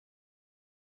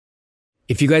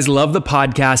If you guys love the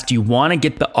podcast, you want to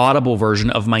get the Audible version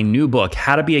of my new book,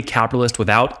 How to Be a Capitalist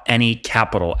Without Any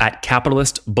Capital, at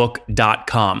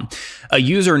capitalistbook.com. A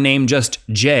user named just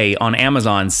Jay on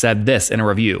Amazon said this in a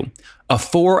review: a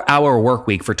 4-hour work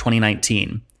week for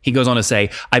 2019. He goes on to say,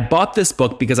 I bought this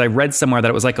book because I read somewhere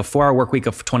that it was like a 4-hour work week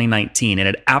of 2019, and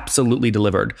it absolutely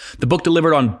delivered. The book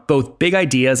delivered on both big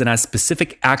ideas and has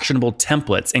specific actionable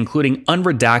templates, including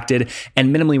unredacted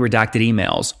and minimally redacted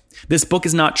emails. This book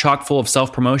is not chock full of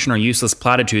self-promotion or useless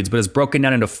platitudes, but is broken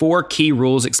down into 4 key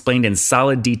rules explained in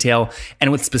solid detail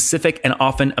and with specific and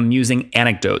often amusing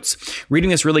anecdotes.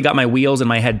 Reading this really got my wheels and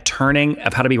my head turning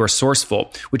of how to be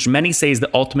resourceful, which many say is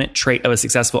the ultimate trait of a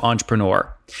successful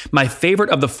entrepreneur. My favorite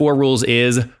of the 4 rules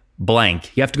is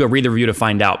blank. You have to go read the review to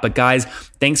find out. But guys,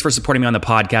 thanks for supporting me on the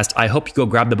podcast. I hope you go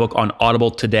grab the book on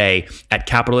Audible today at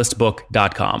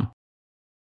capitalistbook.com.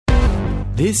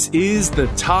 This is the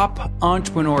Top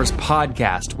Entrepreneurs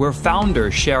Podcast, where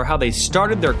founders share how they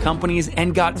started their companies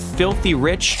and got filthy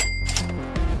rich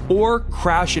or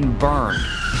crash and burn.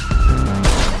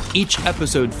 Each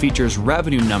episode features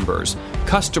revenue numbers,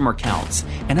 customer counts,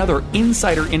 and other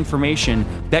insider information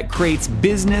that creates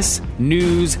business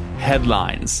news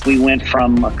headlines. We went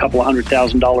from a couple of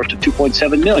 $100,000 to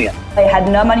 $2.7 million. I had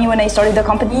no money when I started the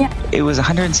company. It was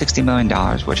 $160 million,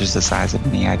 which is the size of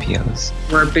many IPOs.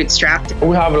 We're bootstrapped.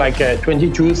 We have like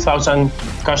 22,000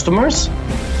 customers.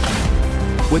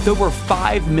 With over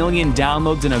 5 million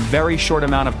downloads in a very short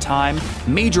amount of time,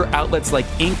 major outlets like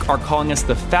Inc. are calling us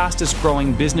the fastest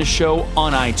growing business show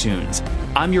on iTunes.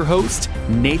 I'm your host,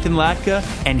 Nathan Latka,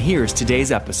 and here's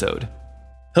today's episode.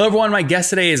 Hello everyone, my guest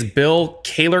today is Bill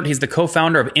Kaelert. He's the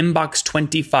co-founder of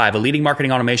Inbox25, a leading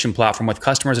marketing automation platform with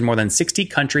customers in more than 60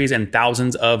 countries and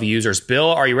thousands of users. Bill,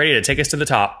 are you ready to take us to the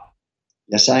top?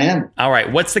 Yes, I am. All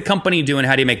right, what's the company do and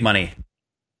how do you make money?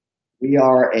 We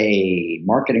are a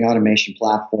marketing automation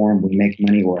platform. We make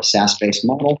money. We're a SaaS-based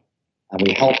model.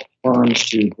 We help firms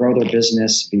to grow their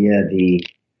business via the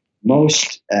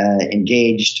most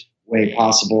engaged way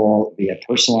possible, via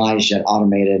personalized yet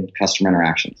automated customer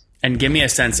interactions. And give me a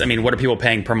sense, I mean, what are people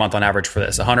paying per month on average for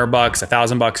this? $100,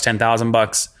 $1,000,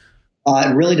 $10,000?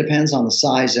 It really depends on the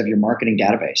size of your marketing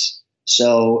database.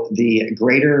 So the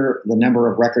greater the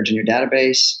number of records in your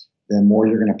database, the more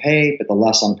you're going to pay, but the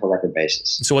less on a per record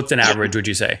basis. So what's an average, would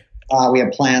you say? We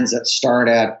have plans that start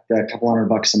at a couple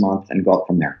 $100 a month and go up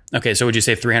from there. Okay, so would you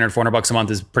say $300, $400 a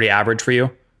month is pretty average for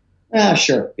you?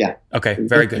 Sure, yeah. Okay,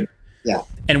 very good. Yeah.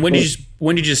 And when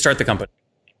did you start the company?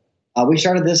 We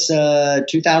started this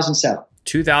 2007.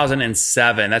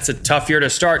 2007. That's a tough year to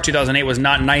start. 2008 was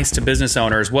not nice to business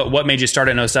owners. What made you start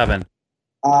in 2007?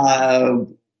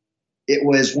 It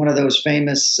was one of those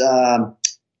famous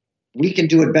we can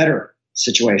do it better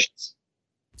situations.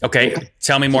 Okay.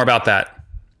 Tell me more about that.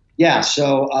 Yeah.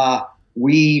 So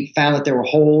we found that there were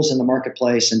holes in the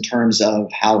marketplace in terms of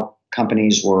how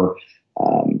companies were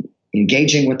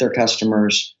engaging with their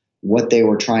customers, what they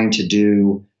were trying to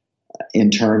do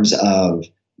in terms of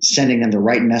sending them the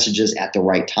right messages at the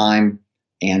right time.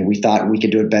 And we thought we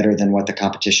could do it better than what the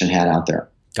competition had out there.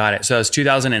 Got it. So it's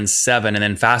 2007. And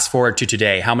then fast forward to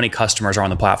today, how many customers are on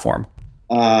the platform?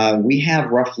 We have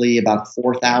roughly about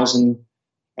 4,000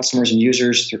 customers and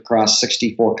users across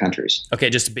 64 countries. Okay,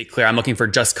 just to be clear, I'm looking for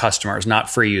just customers, not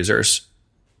free users.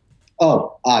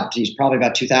 Geez, probably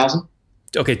about 2,000.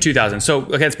 Okay, 2,000. So,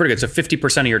 okay, that's pretty good. So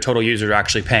 50% of your total users are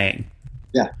actually paying.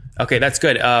 Yeah. Okay, that's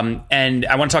good. And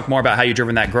I want to talk more about how you've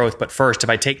driven that growth. But first, if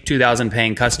I take 2,000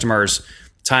 paying customers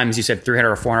times, you said $300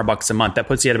 or $400 a month, that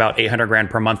puts you at about $800,000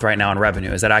 per month right now in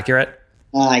revenue. Is that accurate?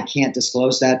 I can't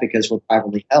disclose that because we're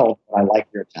privately held, but I like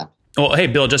your attempt. Well, hey,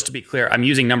 Bill, just to be clear, I'm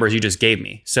using numbers you just gave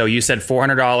me. So you said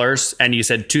 $400 and you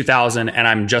said 2,000 and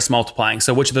I'm just multiplying.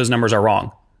 So which of those numbers are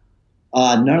wrong?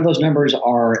 None of those numbers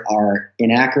are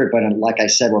inaccurate, but like I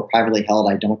said, we're privately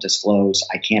held. I don't disclose.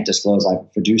 I can't disclose. I have a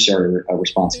fiduciary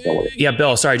responsibility. Yeah,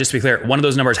 Bill, sorry, just to be clear, one of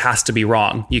those numbers has to be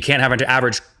wrong. You can't have an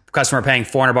average customer paying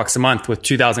 $400 a month with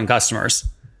 2,000 customers.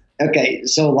 Okay,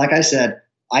 so like I said,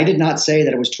 I did not say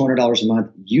that it was $200 a month.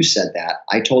 You said that.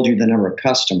 I told you the number of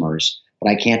customers, but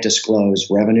I can't disclose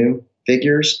revenue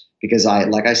figures because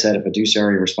like I said, a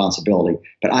fiduciary responsibility.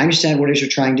 But I understand what it is you're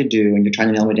trying to do and you're trying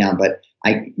to nail me down. But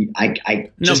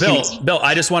Bill,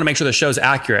 I just want to make sure the show's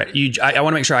accurate. I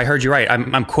want to make sure I heard you right.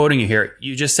 I'm quoting you here.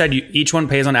 You just said each one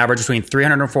pays on average between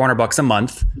 $300 and $400 a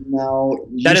month. No,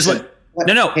 that is what.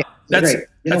 No, okay,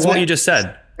 that's what you just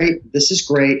said. Great. This is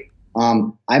great.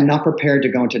 I'm not prepared to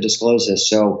go into disclose this.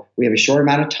 So we have a short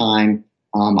amount of time.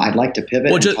 I'd like to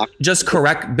pivot. Well, just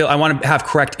correct, Bill. I want to have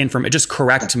correct information. Just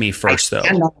correct me first, though.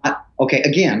 Okay.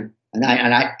 Again,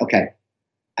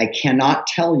 I cannot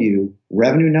tell you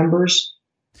revenue numbers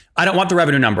I don't want the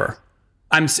revenue number.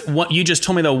 You just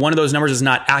told me though, one of those numbers is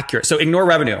not accurate. So ignore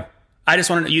revenue. I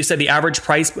just want to, you said the average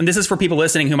price, and this is for people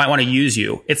listening who might want to use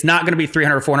you. It's not going to be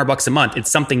 $300 or $400 a month. It's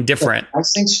something different.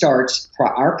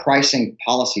 Our pricing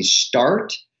policies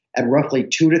start at roughly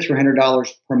 $200 to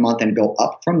 $300 per month and go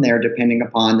up from there depending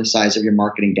upon the size of your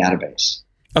marketing database.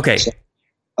 Okay. So,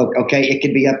 it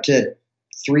could be up to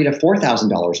 $3,000 to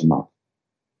 $4,000 a month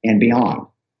and beyond.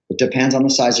 It depends on the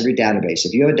size of your database.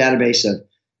 If you have a database of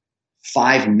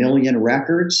 5 million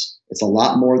records, it's a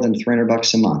lot more than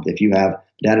 $300 a month. If you have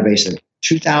a database of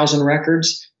 2,000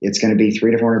 records, it's going to be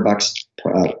 $300 to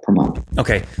 $400 per month.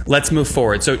 Okay, let's move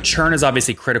forward. So churn is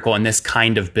obviously critical in this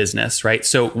kind of business, right?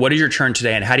 So what is your churn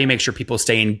today, and how do you make sure people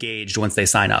stay engaged once they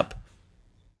sign up?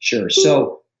 Sure.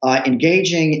 So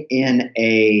engaging in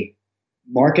a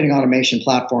marketing automation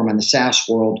platform in the SaaS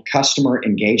world, customer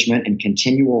engagement and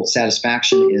continual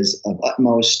satisfaction is of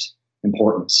utmost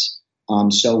importance.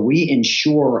 So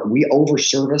we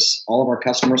overservice all of our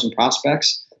customers and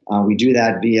prospects. We do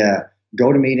that via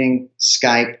GoToMeeting,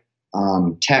 Skype,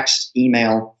 text,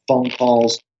 email, phone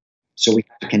calls. So we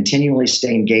have to continually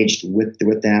stay engaged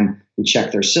with them. We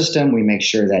check their system. We make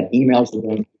sure that emails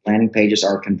with landing pages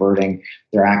are converting.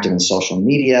 They're active in social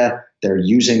media. They're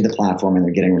using the platform and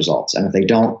they're getting results. And if they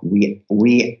don't,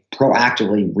 we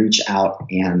proactively reach out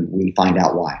and we find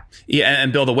out why. Yeah,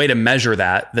 and Bill, the way to measure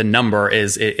that, the number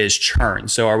is churn.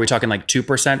 So are we talking like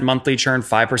 2% monthly churn,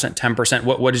 5%, 10%?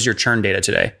 What is your churn data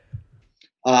today?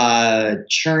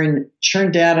 Churn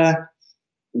data,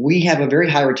 we have a very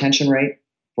high retention rate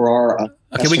for our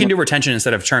okay, we can do retention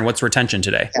instead of churn. What's retention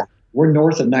today? Yeah, we're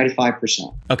north of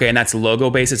 95%. Okay, and that's logo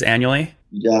basis annually?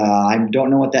 I don't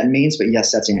know what that means, but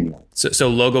yes, that's annual. So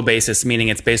logo basis, meaning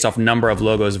it's based off number of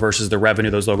logos versus the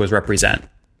revenue those logos represent?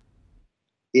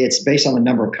 It's based on the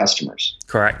number of customers.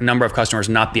 Correct. Number of customers,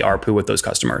 not the ARPU with those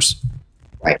customers.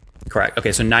 Right. Correct.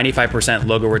 Okay, so 95%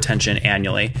 logo retention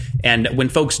annually. And when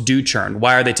folks do churn,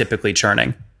 why are they typically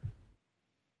churning?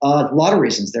 A lot of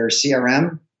reasons. Their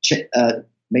CRM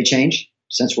may change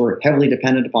since we're heavily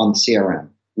dependent upon the CRM.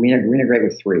 We integrate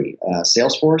with three: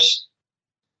 Salesforce,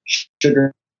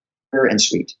 Sugar, and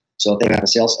Suite. So if they have a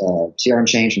CRM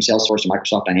change from Salesforce to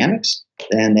Microsoft Dynamics,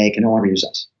 then they can no longer use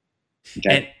us.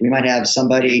 Okay. And we might have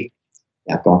somebody.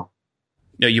 Yeah, go on.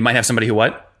 No, you might have somebody who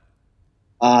what?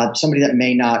 Somebody that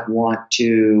may not want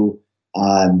to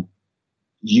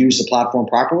use the platform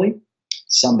properly.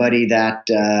 Somebody that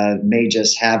may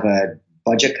just have a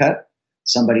budget cut.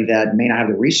 Somebody that may not have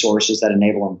the resources that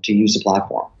enable them to use the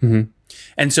platform. Mm-hmm.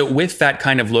 And so with that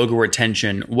kind of logo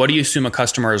retention, what do you assume a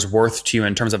customer is worth to you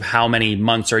in terms of how many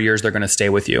months or years they're going to stay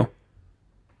with you?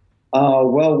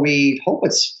 Well, we hope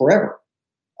it's forever.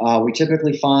 We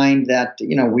typically find that,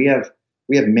 we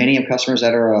have many of customers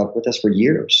that are with us for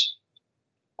years.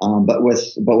 But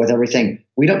with everything,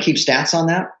 we don't keep stats on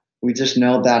that. We just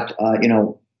know that,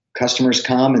 customers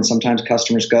come and sometimes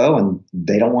customers go and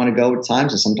they don't want to go at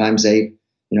times. And sometimes they,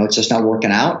 it's just not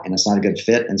working out and it's not a good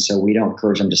fit. And so we don't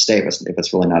encourage them to stay if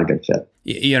it's really not a good fit.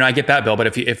 I get that, Bill.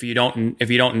 But if you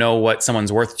don't know what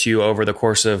someone's worth to you over the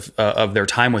course of their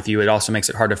time with you, it also makes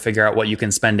it hard to figure out what you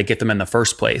can spend to get them in the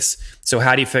first place. So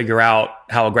how do you figure out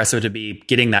how aggressive to be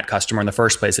getting that customer in the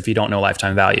first place if you don't know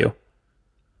lifetime value?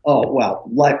 Oh, well,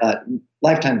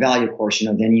 lifetime value, of course,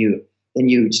 then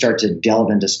you start to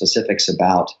delve into specifics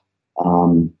about,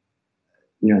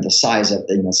 the size of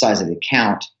the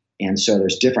account. And so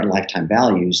there's different lifetime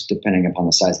values depending upon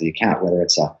the size of the account, whether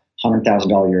it's a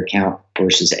 $100,000 a year account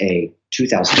versus a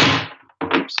 $2,000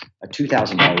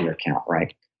 a year account,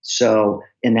 right? So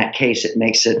in that case, it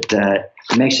makes it a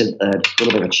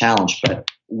little bit of a challenge. But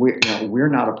we're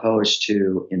not opposed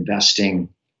to investing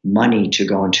money to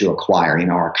go into acquire.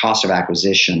 Our cost of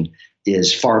acquisition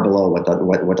is far below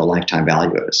what the lifetime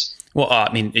value is. Well,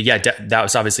 that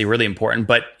was obviously really important,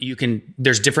 but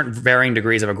there's different varying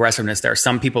degrees of aggressiveness there.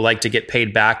 Some people like to get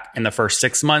paid back in the first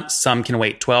 6 months. Some can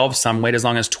wait 12, some wait as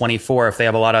long as 24 if they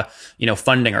have a lot of,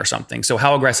 funding or something. So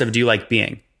how aggressive do you like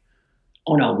being?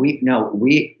 Oh, no, we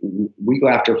go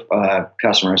after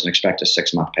customers and expect a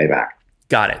 6-month payback.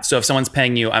 Got it. So if someone's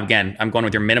paying you, again, I'm going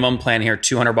with your minimum plan here,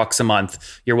 $200 a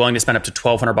month, you're willing to spend up to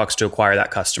 $1,200 to acquire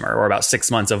that customer, or about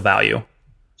 6 months of value.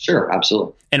 Sure,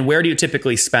 absolutely. And where do you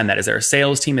typically spend that? Is there a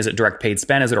sales team? Is it direct paid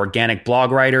spend? Is it organic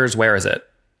blog writers? Where is it?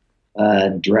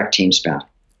 Direct team spend.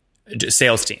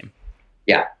 Sales team.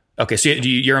 Yeah. Okay. So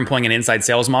you're employing an inside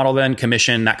sales model then,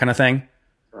 commission, that kind of thing?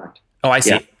 Correct. Oh, I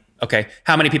see. Yeah. Okay.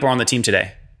 How many people are on the team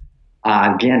today?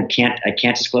 Again, I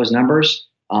can't disclose numbers.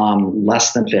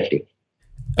 Less than 50.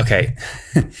 Okay.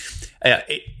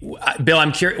 Bill,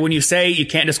 I'm curious, when you say you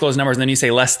can't disclose numbers and then you say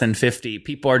less than 50,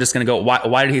 people are just going to go,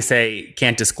 why did he say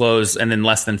can't disclose and then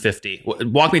less than 50?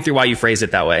 Walk me through why you phrased it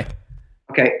that way.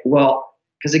 Okay. Well,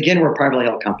 because again, we're a privately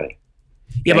held company.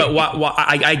 Yeah, but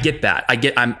I get that.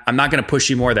 I'm not going to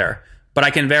push you more there, but I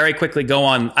can very quickly go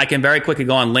on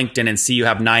LinkedIn and see you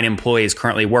have 9 employees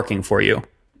currently working for you.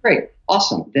 Great.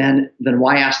 Awesome. Then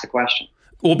why ask the question?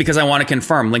 Well, because I want to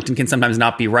confirm. LinkedIn can sometimes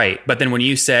not be right. But then when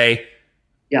you say...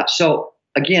 Yeah. So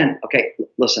again, okay,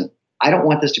 listen, I don't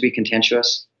want this to be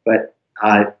contentious, but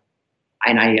I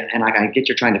get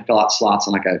you're trying to fill out slots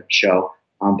on like a show,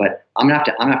 but I'm gonna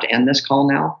have to end this call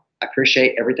now. I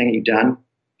appreciate everything that you've done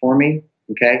for me,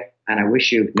 okay, and I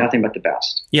wish you nothing but the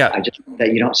best. Yeah. I just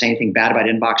that you don't say anything bad about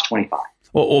Inbox 25.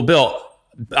 Well, Bill,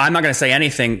 I'm not going to say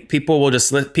anything. People will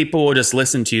just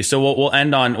listen to you. So we'll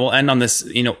end on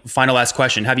this, final last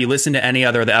question. Have you listened to any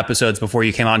other of the episodes before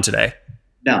you came on today?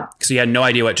 No. So you had no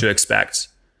idea what to expect.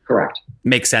 Correct.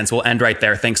 Makes sense. We'll end right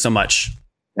there. Thanks so much.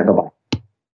 Yeah, bye-bye.